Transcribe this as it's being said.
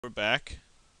We're back.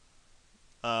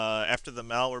 After the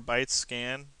Malwarebytes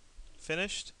scan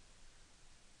finished,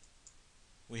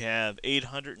 we have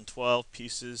 812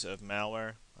 pieces of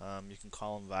malware. You can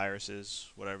call them viruses,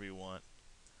 whatever you want.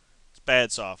 It's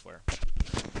bad software.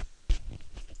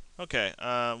 Okay, what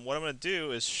I'm going to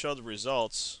do is show the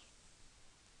results,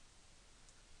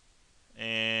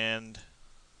 and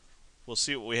we'll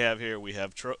see what we have here. We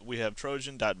have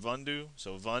Trojan.Vundu,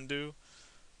 so Vundu.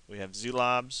 We have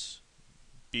zlobs,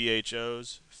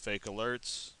 BHOs, fake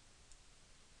alerts,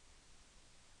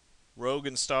 rogue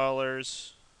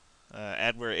installers,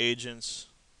 adware agents.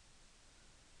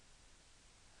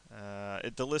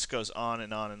 The list goes on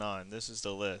and on and on. This is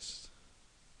the list.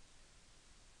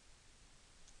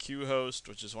 Qhost,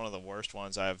 which is one of the worst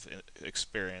ones I've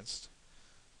experienced.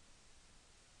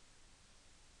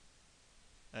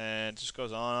 And it just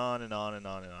goes on and on and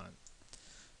on and on.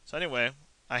 So anyway,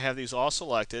 I have these all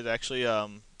selected. Actually,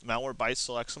 Malwarebytes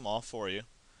selects them all for you.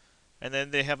 And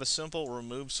then they have a simple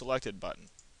remove selected button.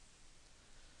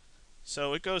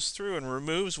 So it goes through and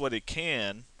removes what it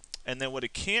can, and then what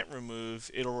it can't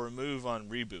remove, it'll remove on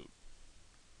reboot.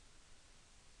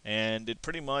 And it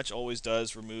pretty much always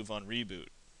does remove on reboot.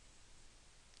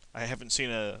 I haven't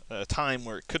seen a time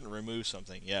where it couldn't remove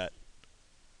something yet.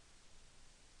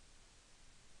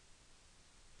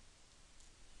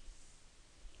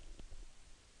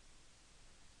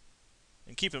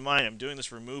 And keep in mind, I'm doing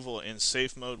this removal in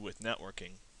safe mode with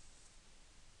networking.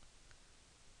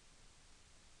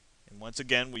 And once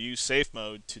again, we use safe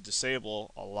mode to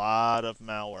disable a lot of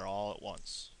malware all at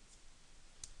once.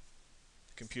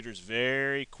 The computer's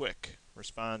very quick,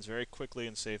 responds very quickly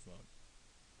in safe mode.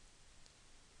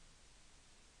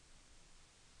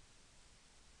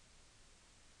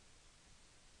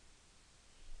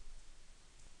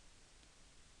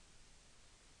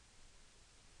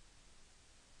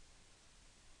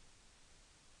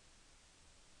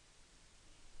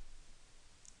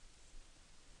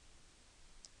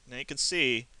 Now you can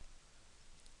see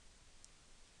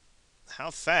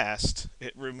how fast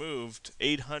it removed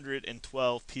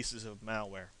 812 pieces of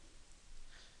malware.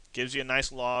 Gives you a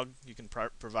nice log. You can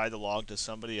provide the log to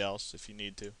somebody else if you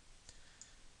need to.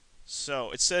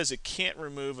 So it says it can't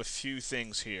remove a few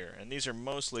things here, and these are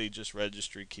mostly just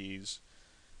registry keys.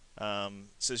 It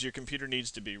says your computer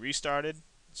needs to be restarted,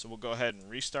 so we'll go ahead and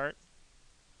restart.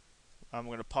 I'm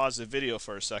going to pause the video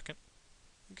for a second.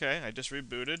 Okay, I just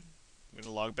rebooted. I'm going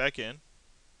to log back in.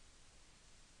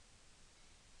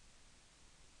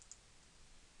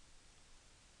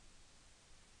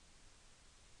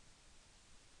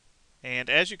 And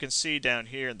as you can see down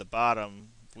here at the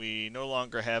bottom, we no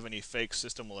longer have any fake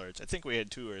system alerts. I think we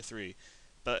had 2 or 3.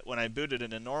 But when I booted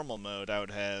in a normal mode, I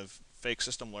would have fake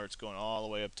system alerts going all the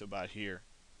way up to about here.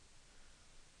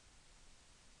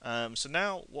 So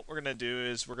now what we're going to do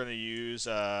is we're going to use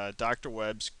Dr.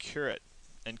 Webb's Curate.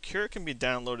 And Curate can be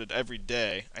downloaded every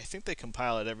day. I think they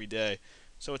compile it every day.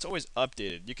 So it's always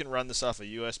updated. You can run this off a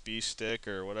USB stick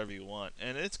or whatever you want.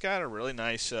 And it's got a really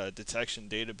nice detection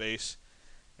database,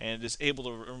 and it is able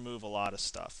to remove a lot of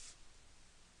stuff.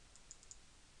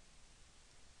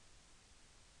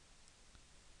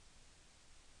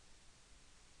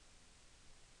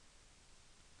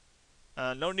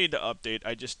 No need to update.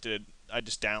 I just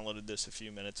downloaded this a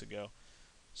few minutes ago.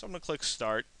 So I'm going to click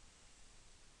Start,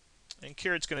 and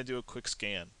Curate's going to do a quick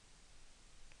scan.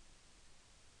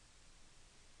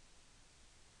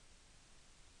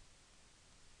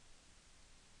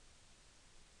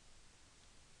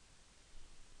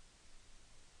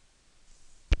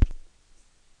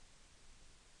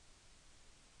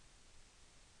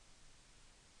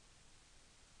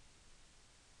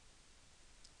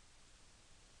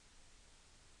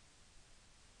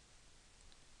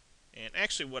 And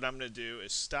actually what I'm going to do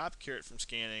is stop Curate from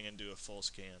scanning and do a full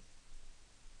scan.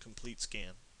 Complete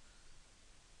scan.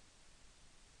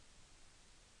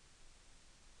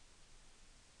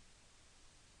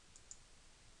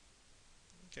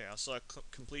 Okay, I'll select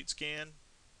complete scan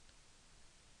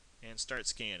and start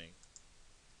scanning.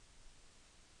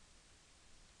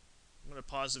 I'm going to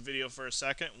pause the video for a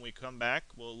second. When we come back,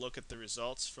 we'll look at the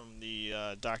results from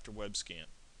the Dr. Webb scan.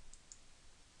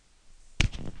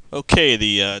 Okay,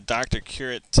 the Dr.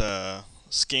 Curate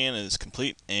scan is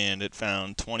complete, and it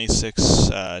found 26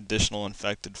 additional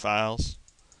infected files.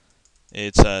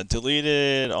 It's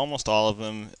deleted almost all of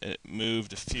them. It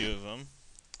moved a few of them,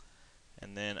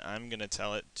 and then I'm going to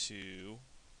tell it to.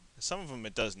 Some of them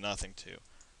it does nothing to.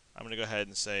 I'm going to go ahead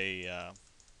and say I'm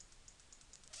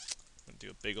going to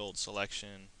do a big old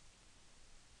selection.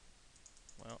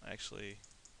 Well, actually,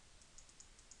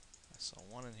 I saw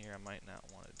one in here I might not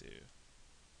want to do.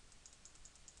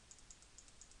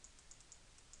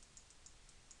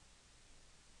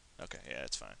 Yeah,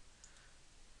 it's fine.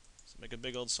 So make a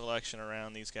big old selection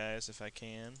around these guys if I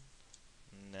can.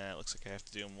 Nah, it looks like I have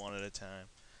to do them one at a time.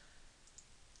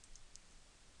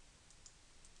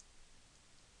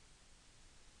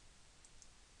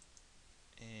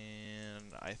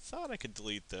 And I thought I could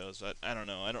delete those, but I don't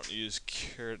know. I don't use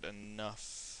Carrot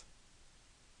enough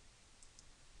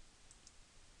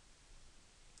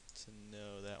to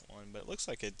know that one. But it looks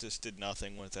like it just did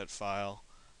nothing with that file.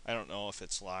 I don't know if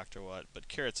it's locked or what, but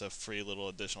Carrot's a free little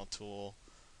additional tool.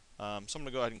 So I'm going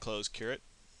to go ahead and close Carrot.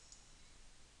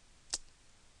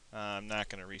 I'm not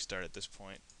going to restart at this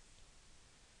point.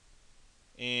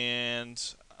 And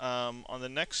on the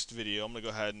next video, I'm going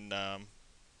to go ahead and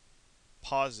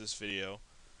pause this video.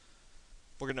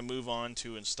 We're going to move on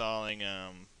to installing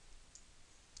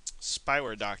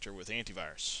Spyware Doctor with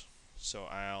antivirus. So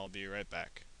I'll be right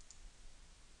back.